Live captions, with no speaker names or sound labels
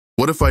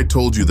What if I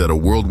told you that a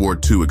World War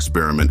II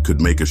experiment could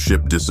make a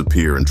ship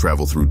disappear and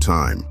travel through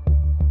time?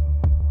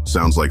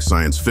 Sounds like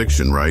science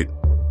fiction, right?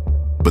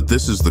 But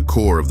this is the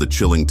core of the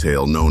chilling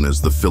tale known as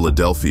the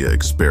Philadelphia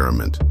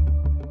experiment.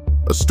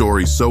 A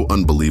story so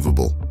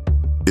unbelievable,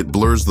 it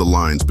blurs the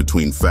lines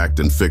between fact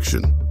and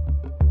fiction.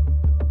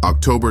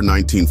 October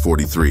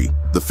 1943,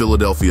 the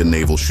Philadelphia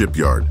Naval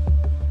Shipyard.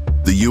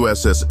 The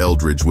USS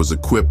Eldridge was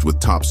equipped with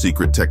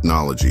top-secret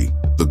technology.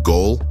 The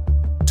goal?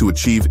 To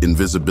achieve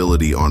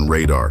invisibility on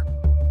radar.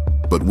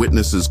 But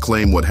witnesses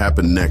claim what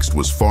happened next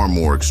was far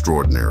more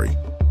extraordinary.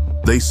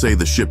 They say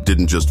the ship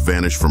didn't just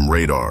vanish from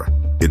radar,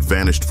 it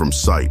vanished from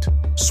sight,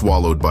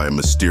 swallowed by a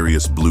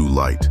mysterious blue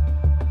light.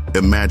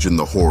 Imagine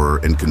the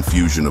horror and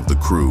confusion of the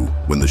crew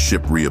when the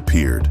ship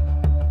reappeared.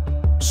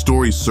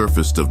 Stories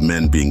surfaced of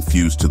men being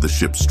fused to the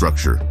ship's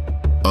structure,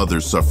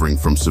 others suffering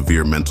from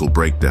severe mental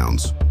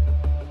breakdowns.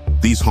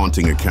 These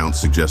haunting accounts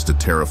suggest a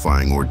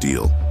terrifying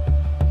ordeal.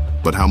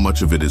 But how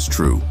much of it is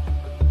true?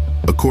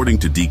 According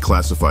to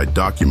Declassified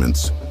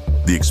Documents,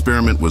 the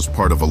experiment was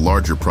part of a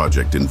larger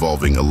project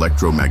involving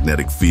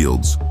electromagnetic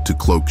fields to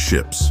cloak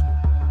ships.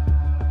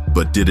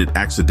 But did it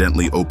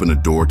accidentally open a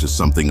door to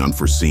something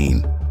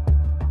unforeseen?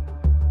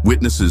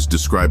 Witnesses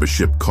describe a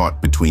ship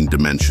caught between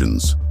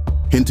dimensions,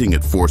 hinting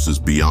at forces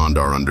beyond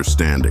our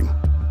understanding.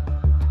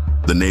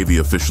 The Navy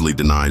officially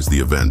denies the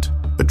event,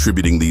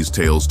 attributing these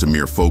tales to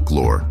mere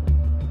folklore.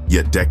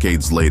 Yet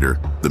decades later,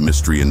 the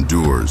mystery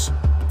endures,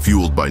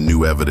 fueled by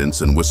new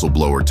evidence and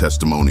whistleblower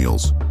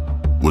testimonials.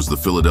 Was the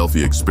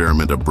Philadelphia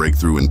experiment a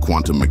breakthrough in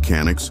quantum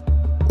mechanics,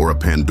 or a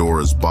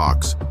Pandora's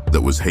box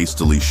that was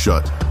hastily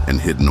shut and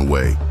hidden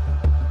away?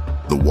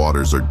 The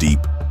waters are deep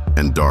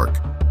and dark,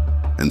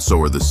 and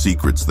so are the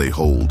secrets they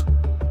hold.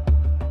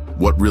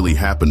 What really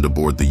happened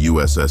aboard the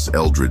USS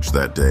Eldridge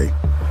that day?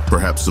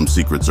 Perhaps some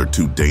secrets are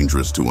too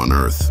dangerous to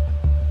unearth.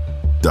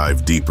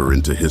 Dive deeper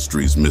into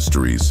history's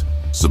mysteries.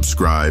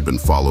 Subscribe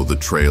and follow the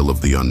trail of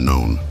the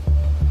unknown.